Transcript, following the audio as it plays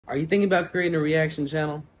Are you thinking about creating a reaction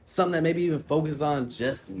channel? Something that maybe even focuses on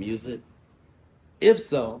just music? If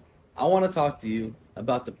so, I want to talk to you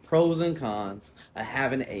about the pros and cons of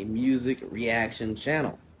having a music reaction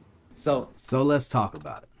channel. So let's talk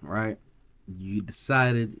about it, right? You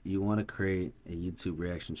decided you want to create a YouTube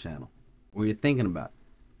reaction channel, or you're thinking about it,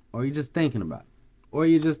 or you're just thinking about it, or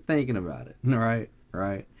you're just thinking about it, right?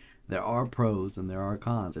 Right? There are pros and there are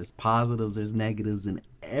cons. There's positives, there's negatives, and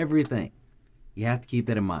everything. You have to keep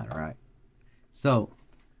that in mind, right? So,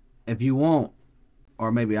 if you won't, or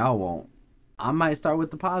maybe I won't, I might start with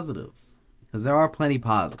the positives. Because there are plenty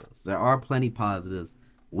positives. There are plenty positives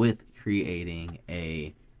with creating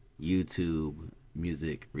a YouTube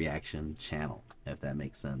music reaction channel, if that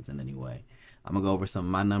makes sense in any way. I'm going to go over some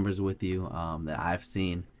of my numbers with you that I've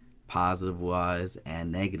seen positive wise and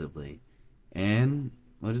negatively. And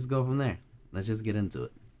we'll just go from there. Let's just get into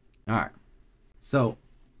it. All right. So,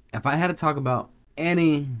 if I had to talk about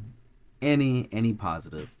any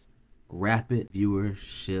positives, rapid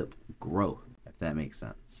viewership growth, if that makes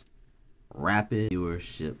sense. Rapid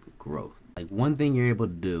viewership growth. Like, one thing you're able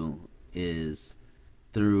to do is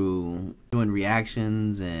through doing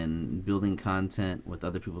reactions and building content with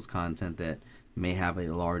other people's content that may have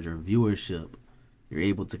a larger viewership, you're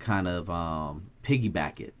able to kind of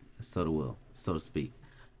piggyback it, so to speak.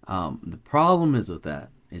 The problem is with that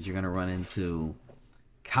is you're going to run into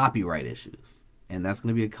copyright issues, and that's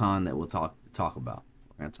going to be a con that we'll talk about.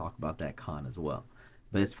 We're going to talk about that con as well.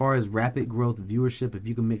 But as far as rapid growth viewership, if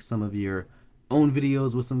you can mix some of your own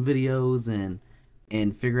videos with some videos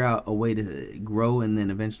and figure out a way to grow and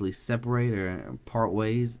then eventually separate or part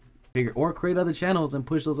ways, or create other channels and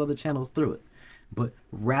push those other channels through it. But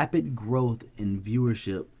rapid growth in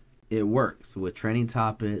viewership, it works with trending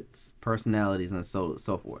topics, personalities, and so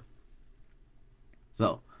forth.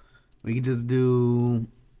 So we could just do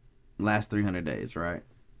last 300 days, right?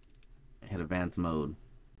 Hit advanced mode.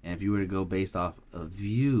 And if you were to go based off of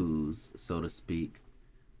views, so to speak,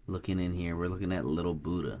 looking in here, we're looking at Little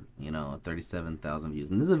Buddha, 37,000 views.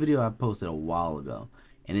 And this is a video I posted a while ago,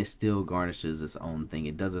 and it still garnishes its own thing.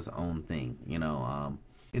 It does its own thing, and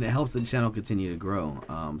it helps the channel continue to grow.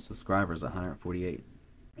 Subscribers 148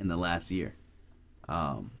 in the last year.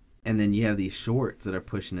 And then you have these shorts that are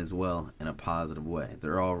pushing as well in a positive way.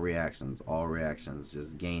 They're all reactions,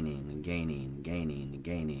 just gaining and gaining, gaining and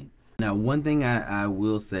gaining. Now, one thing I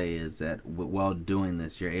will say is that while doing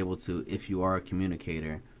this, you're able to, if you are a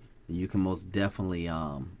communicator, you can most definitely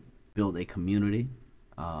build a community.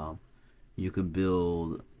 You can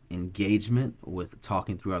build engagement with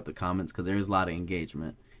talking throughout the comments, because there is a lot of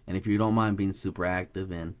engagement. And if you don't mind being super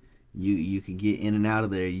active and you can get in and out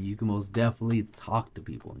of there, you can most definitely talk to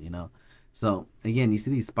people, So again, you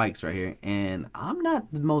see these spikes right here, and I'm not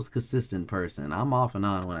the most consistent person. I'm off and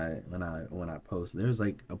on when I post. There's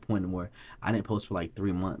like a point where I didn't post for like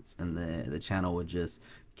 3 months, and the channel would just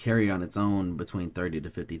carry on its own between 30 to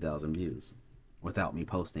 50,000 views without me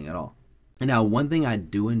posting at all. And now, one thing I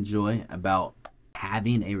do enjoy about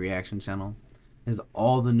having a reaction channel is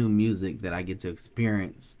all the new music that I get to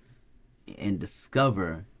experience and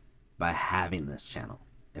discover by having this channel,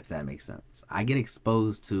 if that makes sense. I get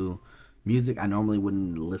exposed to music I normally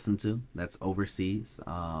wouldn't listen to, that's overseas,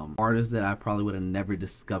 artists that I probably would have never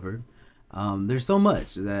discovered. There's so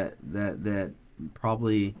much that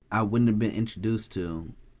probably I wouldn't have been introduced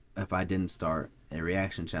to if I didn't start a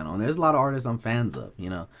reaction channel. And there's a lot of artists I'm fans of,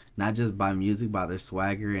 not just by music, by their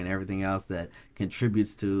swagger and everything else that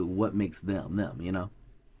contributes to what makes them,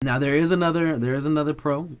 Now there is another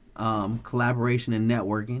pro, collaboration and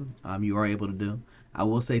networking. You are able to do. I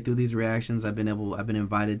will say, through these reactions, I've been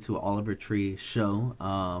invited to an Oliver Tree show.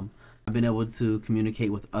 I've been able to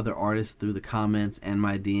communicate with other artists through the comments and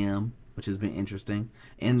my DM, which has been interesting.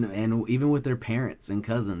 And even with their parents and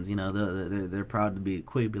cousins, they're proud to be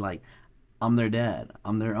quick to be like, I'm their dad,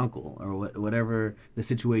 I'm their uncle, or whatever the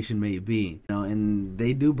situation may be, and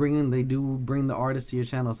they do bring the artists to your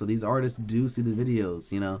channel, so these artists do see the videos,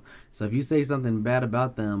 so if you say something bad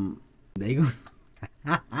about them, they gonna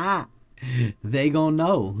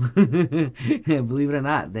know. And believe it or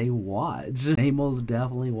not, they watch. They most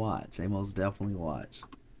definitely watch.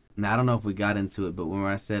 Now, I don't know if we got into it, but when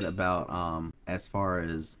I said about as far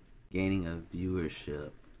as gaining a viewership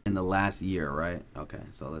in the last year, right? Okay,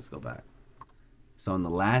 so let's go back. So in the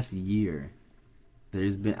last year,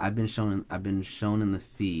 I've been shown in the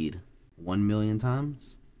feed 1 million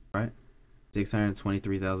times, right?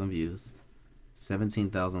 623,000 views,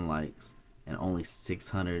 17,000 likes, and only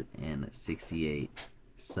 668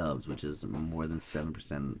 subs, which is more than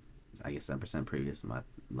 7%. I guess 7% previous to my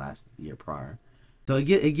last year prior. So it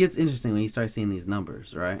gets interesting when you start seeing these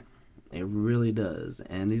numbers, right? It really does.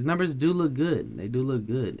 And these numbers do look good. They do look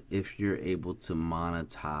good if you're able to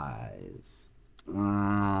monetize.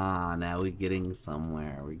 Now we're getting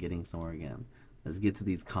somewhere. We're getting somewhere again. Let's get to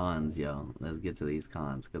these cons, yo. Let's get to these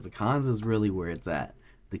cons. Because the cons is really where it's at.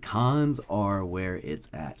 The cons are where it's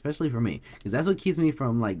at. Especially for me. Because that's what keeps me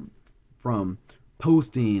from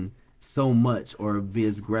posting so much or be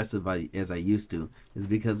as aggressive as I used to, is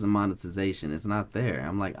because of monetization. It's not there.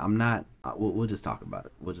 I'm not. We'll just talk about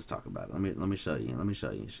it. We'll just talk about it. Let me show you. Let me show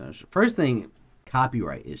you. First thing,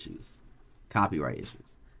 copyright issues. Copyright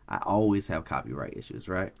issues. I always have copyright issues,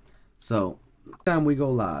 right? So, time we go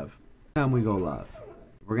live,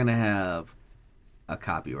 we're gonna have a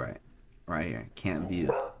copyright right here. Can't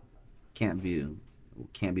view, can't view,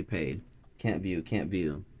 can't be paid, can't view, can't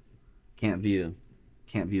view, can't view,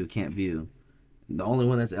 can't view, can't view. The only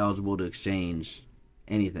one that's eligible to exchange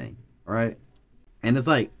anything, right? And it's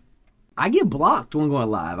like, I get blocked when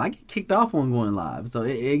going live. I get kicked off when going live. So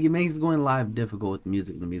it makes going live difficult with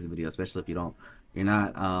music, the music video, especially if you're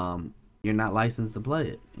not licensed to play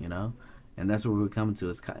it, you know. And that's what we're coming to,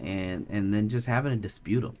 is and then just having to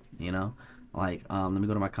dispute them, you know. Like let me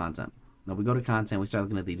go to my content. Now we go to content, we start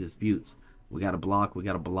looking at these disputes. We got a block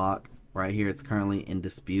right here. It's currently in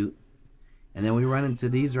dispute. And then we run into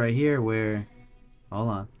these right here where, hold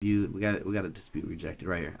on, we got a dispute rejected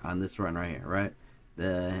right here on this run right here, right?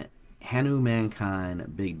 The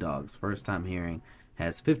Hanumankind Big Dogs, first time hearing,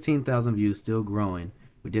 has 15,000 views, still growing.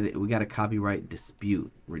 We did it. We got a copyright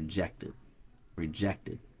dispute rejected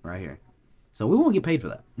right here. So we won't get paid for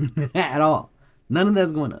that at all. None of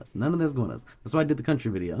that's going to us. None of that's going to us. That's why I did the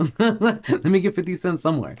country video. Let me get 50 cents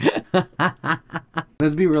somewhere.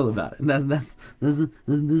 Let's be real about it. This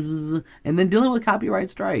is, and then dealing with copyright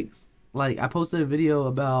strikes. Like, I posted a video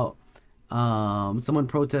about someone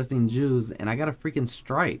protesting Jews, and I got a freaking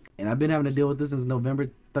strike. And I've been having to deal with this since November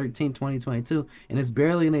 13, 2022, and it's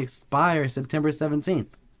barely going to expire September 17th.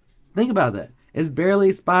 Think about that. It's barely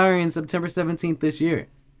expiring September 17th this year.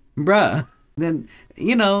 Bruh. Then,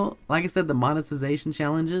 you know, like I said, the monetization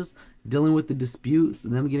challenges, dealing with the disputes,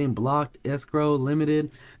 them getting blocked, escrow,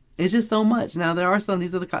 limited. It's just so much. Now there are some.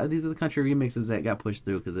 These are the country remixes that got pushed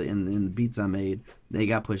through, because in the beats I made, they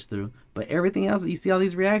got pushed through. But everything else, you see all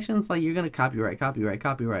these reactions, like, you're gonna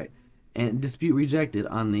copyright, and dispute rejected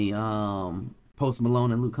on the Post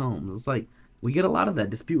Malone and Luke Combs. It's like, we get a lot of that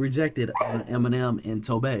dispute rejected on Eminem and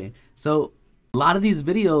Tobey. So a lot of these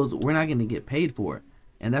videos we're not gonna get paid for.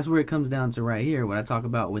 And that's where it comes down to right here, what I talk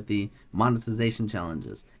about with the monetization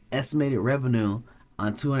challenges. Estimated revenue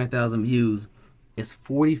on 200,000 views is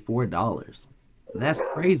 $44. That's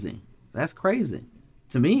crazy. That's crazy.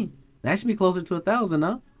 To me, that should be closer to 1,000,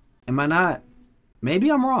 huh? Am I not?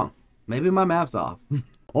 Maybe I'm wrong. Maybe my math's off.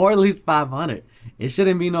 Or at least 500. It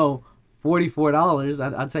shouldn't be no $44.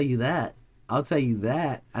 I'll tell you that. I'll tell you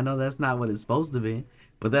that. I know that's not what it's supposed to be,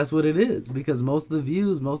 but that's what it is, because most of the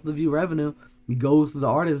view revenue goes to the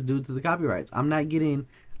artist due to the copyrights. I'm not getting,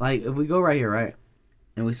 like, if we go right here, right,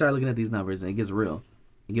 and we start looking at these numbers, and it gets real.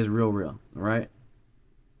 It gets real, right?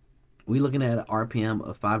 We looking at an RPM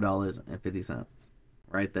of $5.50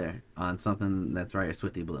 right there on something that's right here,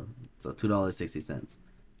 Swifty Blue. So $2.60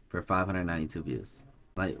 for 592 views.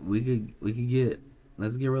 Like, we could get,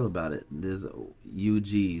 let's get real about it. This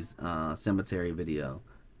UG's cemetery video,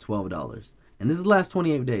 $12. And this is the last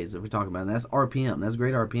 28 days that we're talking about. And that's RPM. That's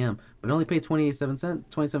great RPM. But it only paid 27 cents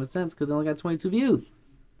because it only got 22 views.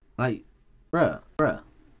 Like, bruh.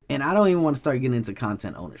 And I don't even want to start getting into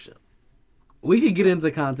content ownership. We could get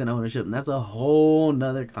into content ownership, and that's a whole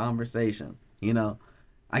nother conversation. You know,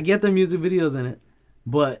 I get the music videos in it,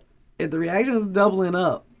 but if the reaction is doubling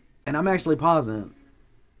up, and I'm actually pausing,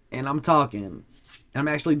 and I'm talking, and I'm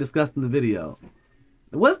actually discussing the video,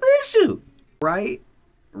 what's the issue? Right?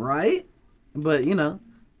 But you know,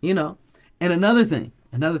 and another thing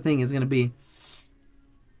is going to be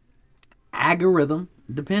algorithm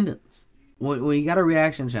dependence. When you got a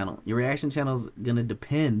reaction channel, your reaction channel is going to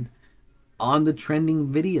depend on the trending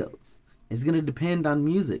videos. It's going to depend on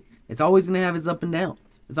music. It's always going to have its up and downs.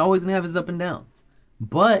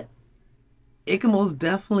 But it can most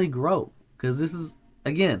definitely grow, because this is,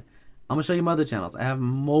 again, I'm going to show you my other channels. I have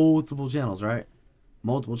multiple channels, right?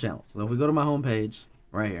 Multiple channels. So if we go to my homepage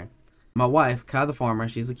right here, my wife, Ky the Farmer,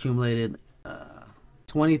 she's accumulated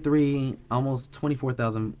 23, almost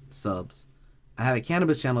 24,000 subs. I have a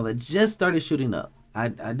cannabis channel that just started shooting up. I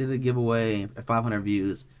did a giveaway at 500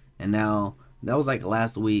 views, and now that was like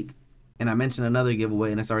last week, and I mentioned another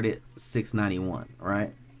giveaway, and I started at 691,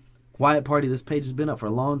 right? Quiet Party, this page has been up for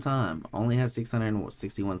a long time, only has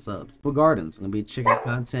 661 subs. For Gardens, gonna be chicken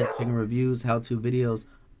content, chicken reviews, how-to videos,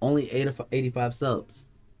 only 85 subs.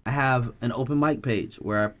 I have an open mic page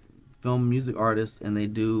where I film music artists and they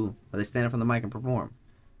stand up on the mic and perform.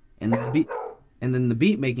 And then the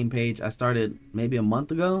beat making page I started maybe a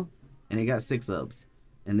month ago, and it got 6 subs.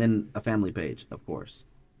 And then a family page, of course.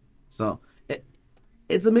 So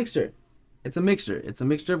it's a mixture. It's a mixture. It's a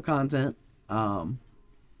mixture of content. And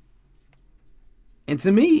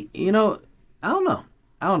to me, you know, I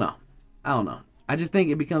don't know. I just think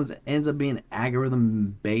it ends up being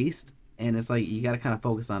algorithm based, and it's like you got to kind of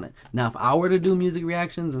focus on it. Now, if I were to do music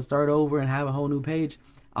reactions and start over and have a whole new page,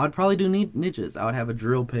 I would probably do niches. I would have a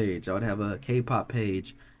drill page. I would have a K-pop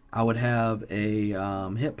page. I would have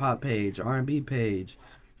a hip hop page, R&B page.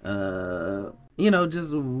 You know,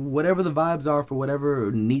 just whatever the vibes are for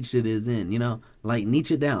whatever niche it is in. You know, like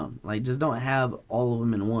niche it down. Like just don't have all of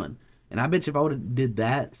them in one. And I bet you if I would have did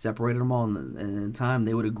that, separated them all in time,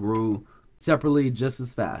 they would have grew separately just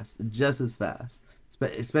as fast.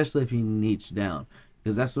 Especially if you niche down,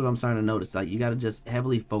 because that's what I'm starting to notice. Like you got to just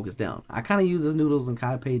heavily focus down. I kind of use this Noodles and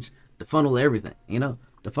Ky page to funnel everything, you know,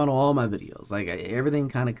 to funnel all my videos. Like everything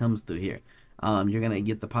kind of comes through here. You're gonna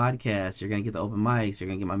get the podcast, you're gonna get the open mics, you're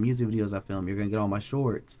gonna get my music videos I film, you're gonna get all my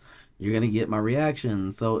shorts, you're gonna get my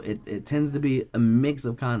reactions. So it tends to be a mix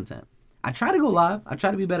of content. I try to go live. I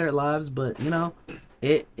try to be better at lives, but you know,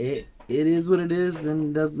 it is what it is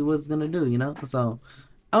and does what it's gonna do, you know. So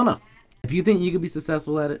I don't know. If you think you could be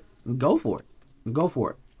successful at it, go for it. Go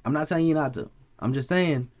for it. I'm not telling you not to. I'm just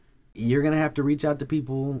saying you're gonna have to reach out to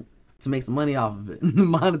people to make some money off of it,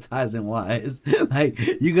 monetizing wise. Like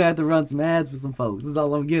you gonna have to run some ads for some folks. That's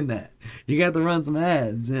all I'm getting at. You got to run some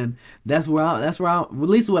ads, and that's where I'm at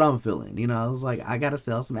least what I'm feeling. You know, I was like, I gotta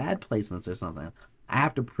sell some ad placements or something. I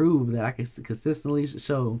have to prove that I can consistently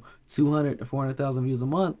show 200 to 400,000 views a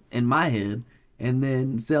month in my head, and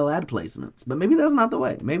then sell ad placements. But maybe that's not the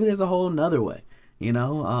way. Maybe there's a whole nother way, you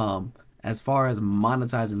know, as far as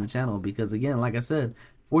monetizing the channel. Because again, like I said,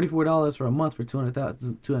 $44 for a month for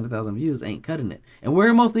 200,000 views ain't cutting it. And where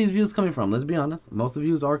are most of these views coming from? Let's be honest. Most of the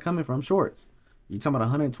views are coming from shorts. You're talking about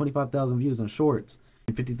 125,000 views on shorts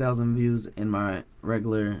and 50,000 views in my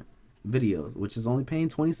regular videos, which is only paying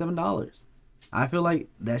 $27. I feel like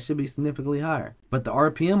that should be significantly higher. But the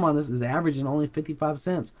RPM on this is averaging only 55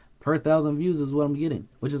 cents per 1,000 views is what I'm getting,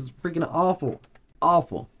 which is freaking awful.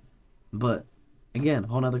 Awful. But again,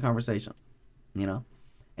 whole nother conversation, you know?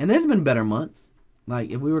 And there's been better months.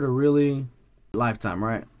 Like if we were to really lifetime,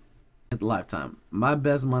 right? At the lifetime, my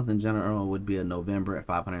best month in general would be a November at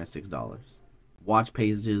 $506. Watch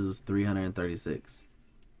pages was 336.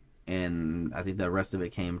 And I think the rest of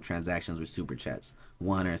it came transactions with super chats,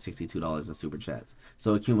 $162 in super chats.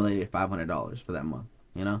 So accumulated $500 for that month,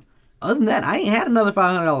 you know? Other than that, I ain't had another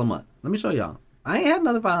 $500 month. Let me show y'all. I ain't had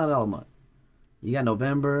another $500 month. You got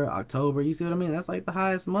November, October, you see what I mean? That's like the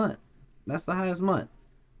highest month. That's the highest month.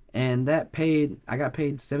 And that I got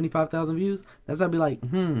paid 75,000 views. That's I'd be like,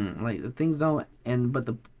 like the things don't,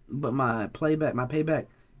 but my payback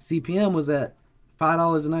CPM was at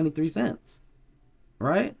 $5.93.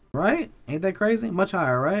 Right? Ain't that crazy? Much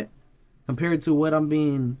higher, right? Compared to what I'm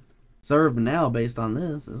being served now based on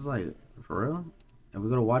this. It's like, for real? If we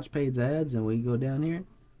go to watch page ads and we go down here,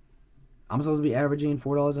 I'm supposed to be averaging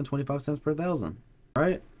 $4.25 per 1,000.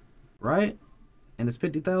 Right? And it's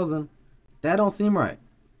 50,000. That don't seem right.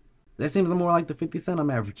 That seems more like the 50 cent I'm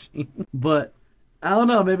averaging. But I don't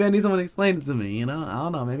know. Maybe I need someone to explain it to me, you know? I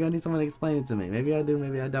don't know. Maybe I need someone to explain it to me. Maybe I do,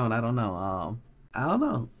 maybe I don't. I don't know. I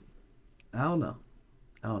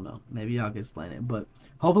don't know. Maybe y'all can explain it. But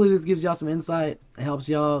hopefully this gives y'all some insight. It helps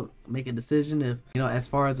y'all make a decision if, you know, as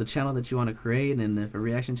far as a channel that you want to create, and if a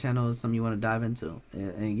reaction channel is something you want to dive into.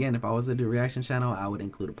 And again, if I was to do a reaction channel, I would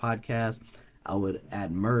include a podcast. I would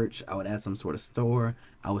add merch. I would add some sort of store.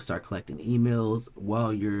 I would start collecting emails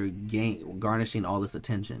while you're garnishing all this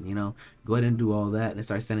attention, you know. Go ahead and do all that and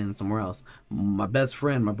start sending it somewhere else. My best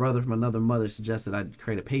friend, my brother from another mother, suggested I'd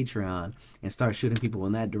create a Patreon and start shooting people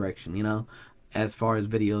in that direction, you know, as far as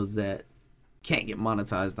videos that can't get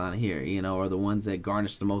monetized on here, you know, or the ones that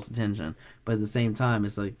garnish the most attention. But at the same time,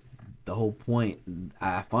 it's like the whole point,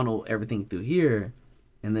 I funnel everything through here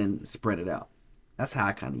and then spread it out. That's how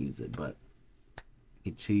I kind of use it, but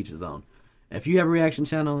to each his own. If you have a reaction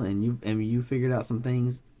channel and you figured out some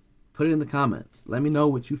things, put it in the comments. Let me know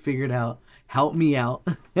what you figured out. Help me out.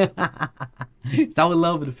 So I would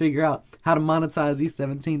love to figure out how to monetize these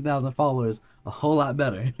 17,000 followers a whole lot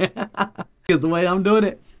better. Because the way I'm doing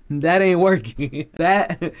it, that ain't working.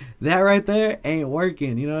 that right there ain't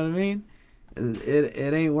working. You know what I mean?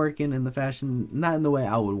 It ain't working in the fashion, not in the way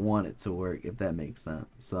I would want it to work, if that makes sense.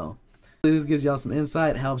 So this gives y'all some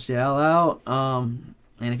insight, helps y'all out.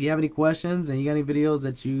 And if you have any questions and you got any videos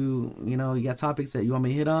that you got topics that you want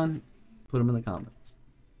me to hit on, put them in the comments.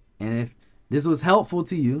 And if this was helpful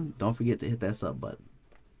to you, don't forget to hit that sub button.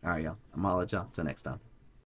 All right, y'all. I'm gonna let y'all. Till next time.